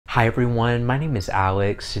Hi everyone, my name is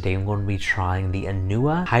Alex. Today I'm going to be trying the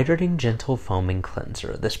Anua Hydrating Gentle Foaming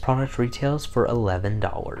Cleanser. This product retails for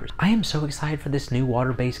 $11. I am so excited for this new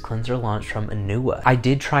water-based cleanser launch from Anua. I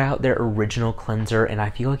did try out their original cleanser and I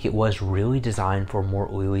feel like it was really designed for more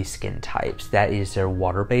oily skin types. That is their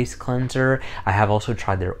water-based cleanser. I have also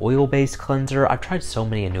tried their oil-based cleanser. I've tried so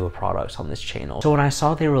many Anua products on this channel. So when I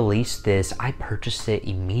saw they released this, I purchased it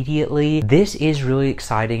immediately. This is really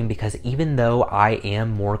exciting because even though I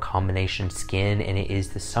am more combination skin and it is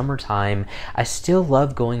the summertime, I still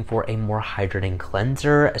love going for a more hydrating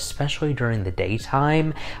cleanser, especially during the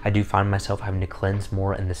daytime. I do find myself having to cleanse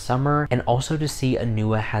more in the summer, and also to see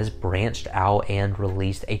Anua has branched out and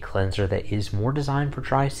released a cleanser that is more designed for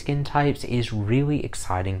dry skin types is really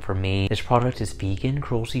exciting for me. This product is vegan,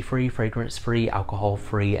 cruelty-free, fragrance-free,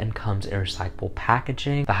 alcohol-free, and comes in recyclable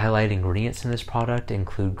packaging. The highlighted ingredients in this product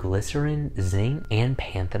include glycerin, zinc, and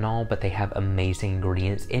panthenol, but they have amazing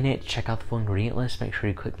ingredients in it. Check out the full ingredient list. Make sure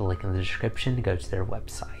you click the link in the description to go to their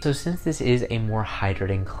website. So since this is a more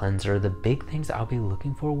hydrating cleanser, the big things I'll be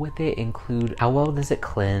looking for with it include how well does it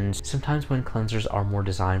cleanse. Sometimes when cleansers are more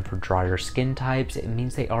designed for drier skin types, it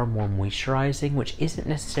means they are more moisturizing, which isn't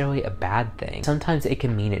necessarily a bad thing. Sometimes it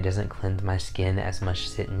can mean it doesn't cleanse my skin as much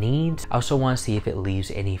as it needs. I also want to see if it leaves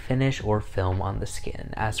any finish or film on the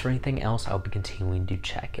skin. As for anything else, I'll be continuing to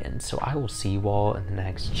check in. So I will see you all in the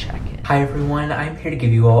next check-in. Hi everyone, I'm here to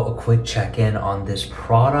give you all a quick check-in on this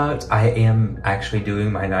product. I am actually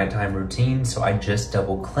doing my nighttime routine, so I just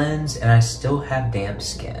double cleansed and I still have damp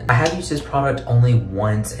skin. I have used this product only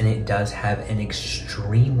once and it does have an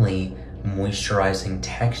extremely moisturizing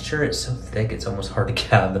texture. It's so thick it's almost hard to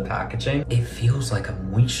get out of the packaging. It feels like a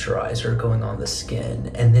moisturizer going on the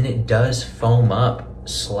skin, and then it does foam up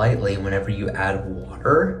slightly whenever you add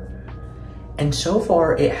water. And so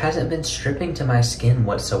far, it hasn't been stripping to my skin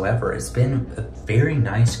whatsoever. It's been a very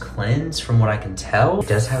nice cleanse from what I can tell. It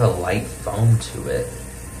does have a light foam to it,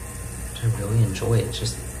 which I really enjoy. It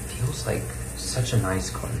just feels like such a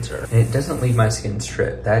nice cleanser. And it doesn't leave my skin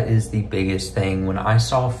stripped. That is the biggest thing. When I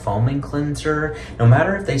saw foaming cleanser, no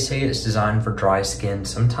matter if they say it's designed for dry skin,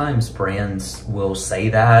 sometimes brands will say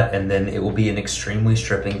that and then it will be an extremely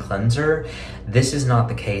stripping cleanser. This is not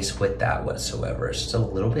the case with that whatsoever. It's just a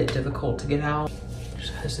little bit difficult to get out. It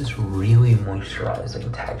just has this really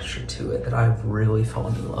moisturizing texture to it that I've really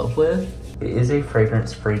fallen in love with. It is a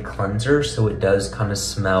fragrance-free cleanser, so it does kind of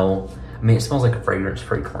smell, I mean, it smells like a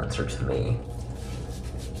fragrance-free cleanser to me.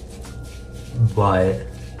 But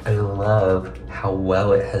I love how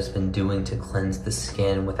well it has been doing to cleanse the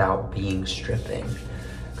skin without being stripping.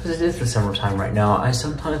 Because it is the summertime right now. I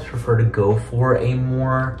sometimes prefer to go for a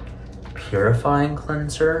more purifying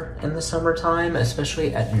cleanser in the summertime,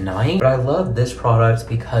 especially at night. But I love this product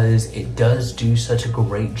because it does do such a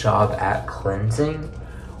great job at cleansing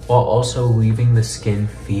while also leaving the skin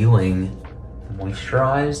feeling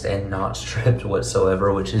moisturized and not stripped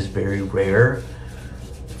whatsoever, which is very rare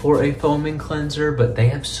for a foaming cleanser, but they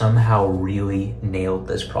have somehow really nailed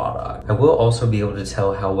this product. I will also be able to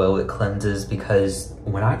tell how well it cleanses because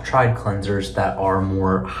when I've tried cleansers that are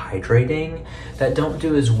more hydrating, that don't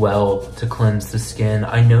do as well to cleanse the skin,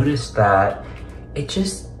 I noticed that it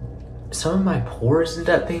just, some of my pores end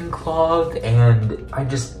up being clogged, and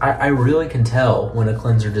I really can tell when a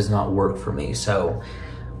cleanser does not work for me. So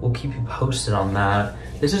we'll keep you posted on that.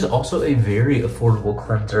 This is also a very affordable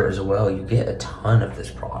cleanser as well. You get a ton of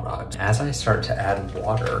this product. As I start to add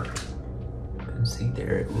water, you can see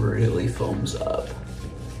there it really foams up.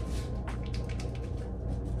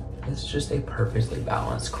 It's just a perfectly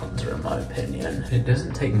balanced cleanser in my opinion. It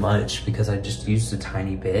doesn't take much because I just used a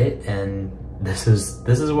tiny bit, and this is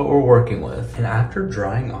what we're working with. And after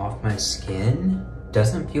drying off my skin,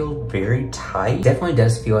 doesn't feel very tight. Definitely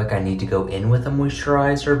does feel like I need to go in with a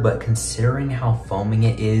moisturizer, but considering how foaming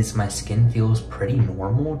it is, my skin feels pretty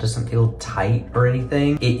normal. Doesn't feel tight or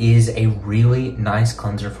anything. It is a really nice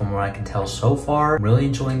cleanser from what I can tell so far. I'm really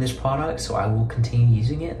enjoying this product, so I will continue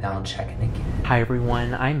using it and I'll check in again. Hi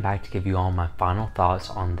everyone, I'm back to give you all my final thoughts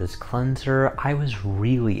on this cleanser. I was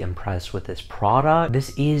really impressed with this product.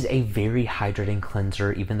 This is a very hydrating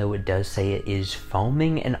cleanser, even though it does say it is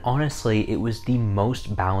foaming, and honestly, it was the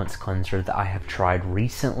most balanced cleanser that I have tried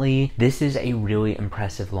recently. This is a really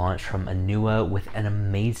impressive launch from Anua with an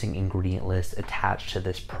amazing ingredient list attached to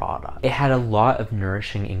this product. It had a lot of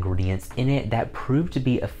nourishing ingredients in it that proved to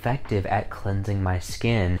be effective at cleansing my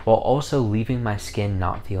skin while also leaving my skin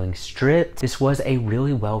not feeling stripped. This was a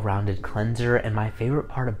really well-rounded cleanser, and my favorite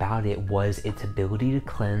part about it was its ability to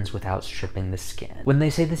cleanse without stripping the skin. When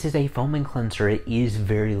they say this is a foaming cleanser, it is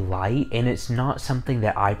very light, and it's not something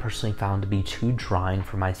that I personally found to be too dry drying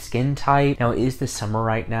for my skin type. Now it is the summer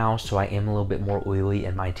right now, so I am a little bit more oily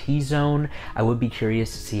in my T-zone. I would be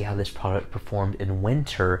curious to see how this product performed in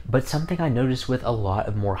winter, but something I noticed with a lot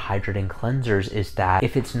of more hydrating cleansers is that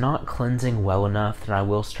if it's not cleansing well enough, then I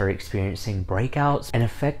will start experiencing breakouts. An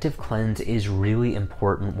effective cleanse is really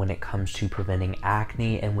important when it comes to preventing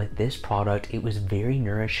acne, and with this product it was very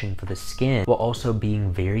nourishing for the skin while also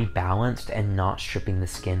being very balanced and not stripping the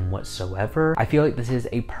skin whatsoever. I feel like this is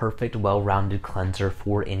a perfect well-rounded cleanser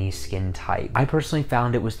for any skin type. I personally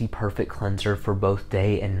found it was the perfect cleanser for both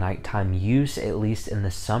day and nighttime use, at least in the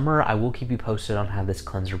summer. I will keep you posted on how this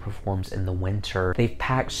cleanser performs in the winter. They've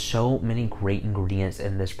packed so many great ingredients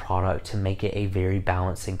in this product to make it a very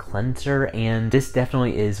balancing cleanser, and this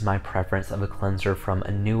definitely is my preference of a cleanser from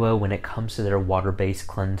Anua when it comes to their water-based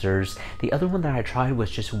cleansers. The other one that I tried was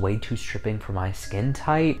just way too stripping for my skin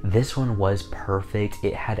type. This one was perfect.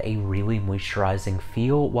 It had a really moisturizing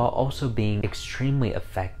feel while also being extremely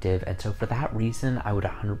effective, and so for that reason I would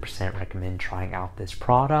 100% recommend trying out this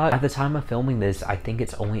product. At the time of filming this, I think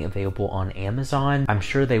it's only available on Amazon. I'm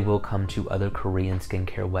sure they will come to other Korean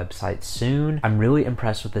skincare websites soon. I'm really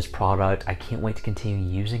impressed with this product. I can't wait to continue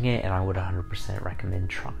using it, and I would 100% recommend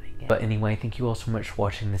trying it. But anyway, thank you all so much for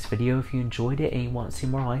watching this video. If you enjoyed it and you want to see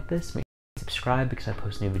more like this, make sure to subscribe because I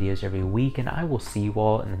post new videos every week, and I will see you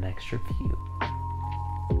all in the next review.